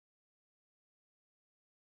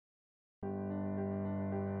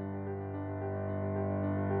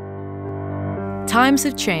Times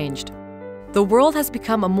have changed. The world has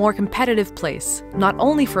become a more competitive place, not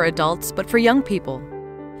only for adults, but for young people.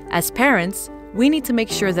 As parents, we need to make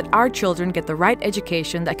sure that our children get the right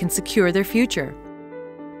education that can secure their future.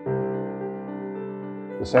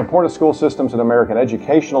 The Sampoerna School System is an American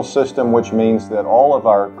educational system, which means that all of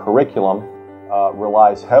our curriculum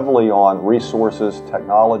relies heavily on resources,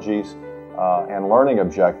 technologies, and learning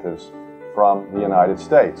objectives from the United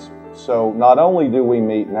States. So not only do we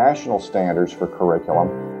meet national standards for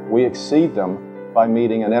curriculum, we exceed them by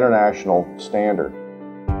meeting an international standard.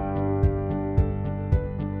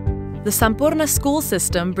 The Sampoerna Schools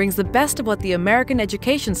System brings the best of what the American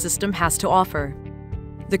education system has to offer.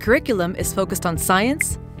 The curriculum is focused on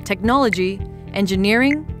science, technology,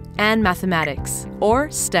 engineering, and mathematics, or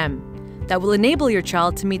STEM, that will enable your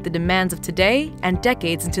child to meet the demands of today and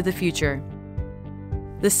decades into the future.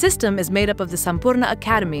 The system is made up of the Sampoerna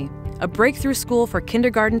Academy, a breakthrough school for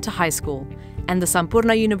kindergarten to high school, and the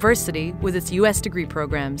Sampoerna University with its U.S. degree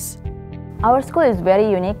programs. Our school is very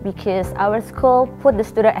unique because our school put the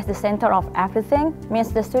student as the center of everything,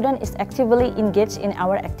 means the student is actively engaged in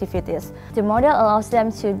our activities. The model allows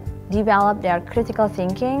them to develop their critical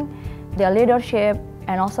thinking, their leadership,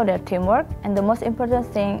 and also their teamwork. And the most important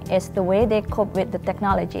thing is the way they cope with the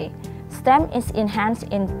technology. STEM is enhanced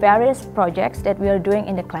in various projects that we are doing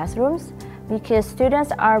in the classrooms because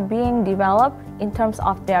students are being developed in terms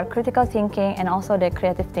of their critical thinking and also their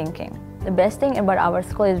creative thinking. The best thing about our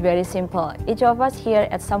school is very simple. Each of us here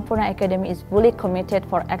at Sampoerna Academy is fully committed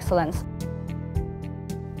for excellence.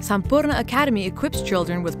 Sampoerna Academy equips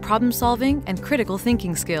children with problem-solving and critical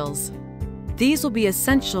thinking skills. These will be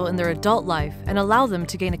essential in their adult life and allow them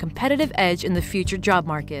to gain a competitive edge in the future job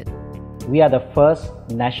market. We are the first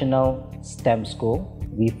national STEM school.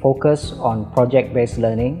 We focus on project-based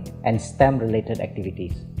learning and STEM-related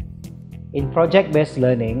activities. In project-based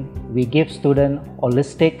learning, we give students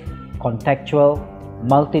holistic, contextual,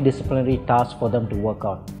 multidisciplinary tasks for them to work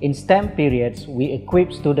on. In STEM periods, we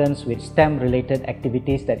equip students with STEM-related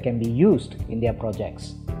activities that can be used in their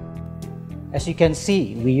projects. As you can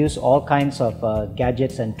see, we use all kinds of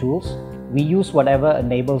gadgets and tools. We use whatever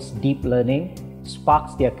enables deep learning,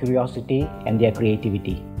 sparks their curiosity and their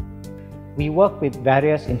creativity. We work with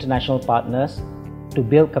various international partners to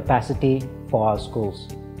build capacity for our schools.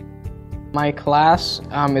 My class,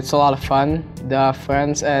 it's a lot of fun. The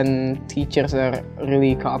friends and teachers are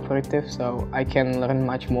really cooperative, so I can learn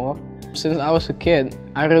much more. Since I was a kid,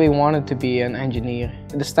 I really wanted to be an engineer.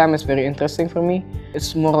 The STEM is very interesting for me.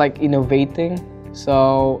 It's more like innovating,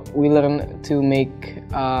 so we learn to make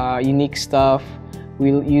unique stuff.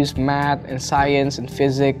 We'll use math and science and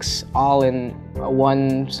physics all in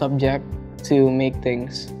one subject to make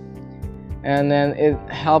things. And then it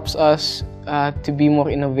helps us to be more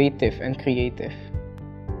innovative and creative.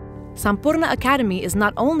 Sampoerna Academy is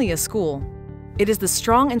not only a school, it is the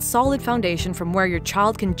strong and solid foundation from where your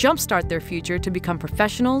child can jumpstart their future to become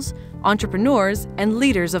professionals, entrepreneurs, and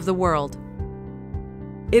leaders of the world.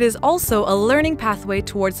 It is also a learning pathway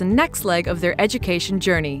towards the next leg of their education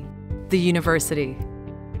journey, the university.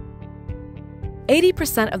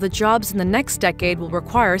 80% of the jobs in the next decade will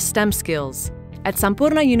require STEM skills. At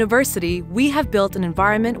Sampoerna University, we have built an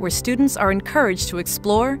environment where students are encouraged to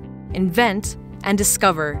explore, invent, and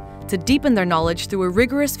discover, to deepen their knowledge through a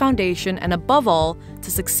rigorous foundation and above all,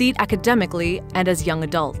 to succeed academically and as young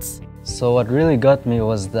adults. So what really got me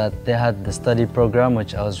was that they had the study program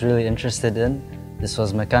which I was really interested in. This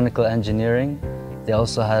was mechanical engineering. They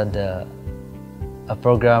also had a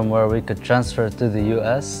program where we could transfer to the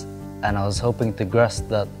US, and I was hoping to grasp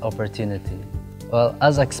that opportunity. Well,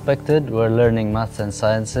 as expected, we're learning maths and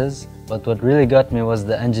sciences, but what really got me was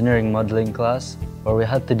the engineering modeling class, where we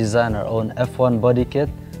had to design our own F1 body kit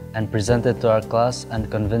and present it to our class and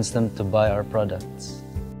convince them to buy our products.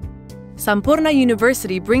 Sampoerna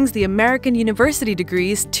University brings the American university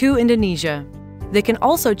degrees to Indonesia. They can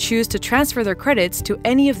also choose to transfer their credits to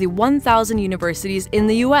any of the 1,000 universities in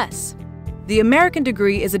the US. The American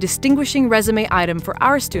degree is a distinguishing resume item for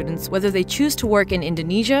our students, whether they choose to work in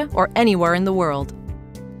Indonesia or anywhere in the world.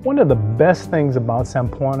 One of the best things about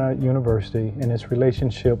Sampoerna University and its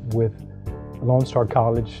relationship with Lone Star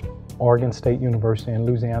College, Oregon State University, and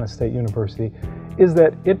Louisiana State University is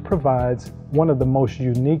that it provides one of the most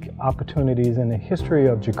unique opportunities in the history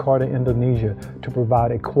of Jakarta, Indonesia, to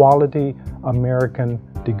provide a quality American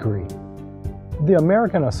degree. The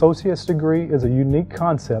American Associate's degree is a unique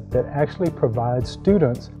concept that actually provides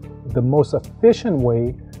students the most efficient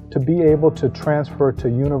way to be able to transfer to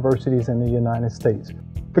universities in the United States.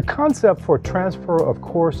 The concept for transfer of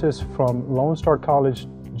courses from Lone Star College,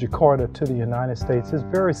 Jakarta to the United States is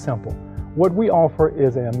very simple. What we offer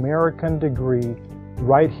is an American degree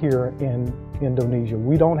right here in Indonesia.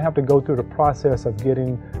 We don't have to go through the process of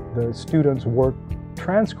getting the students' work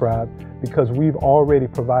transcribed because we've already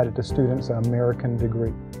provided the students an American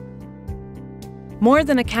degree. More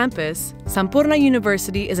than a campus, Sampoerna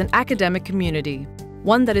University is an academic community,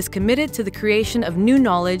 one that is committed to the creation of new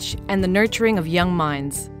knowledge and the nurturing of young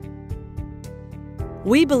minds.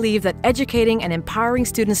 We believe that educating and empowering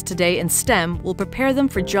students today in STEM will prepare them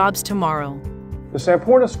for jobs tomorrow. The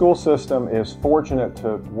Sampoerna School System is fortunate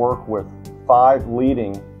to work with 5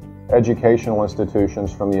 leading educational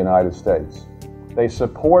institutions from the United States. They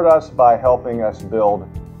support us by helping us build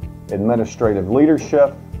administrative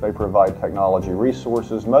leadership. They provide technology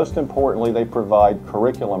resources. Most importantly, they provide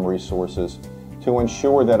curriculum resources to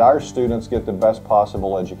ensure that our students get the best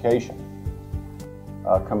possible education.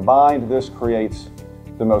 Combined, this creates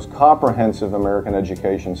the most comprehensive American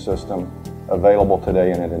education system available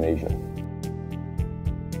today in Indonesia.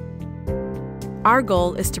 Our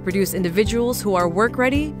goal is to produce individuals who are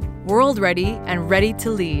work-ready, world-ready, and ready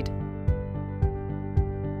to lead.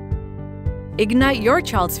 Ignite your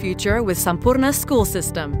child's future with Sampoerna School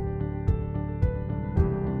System.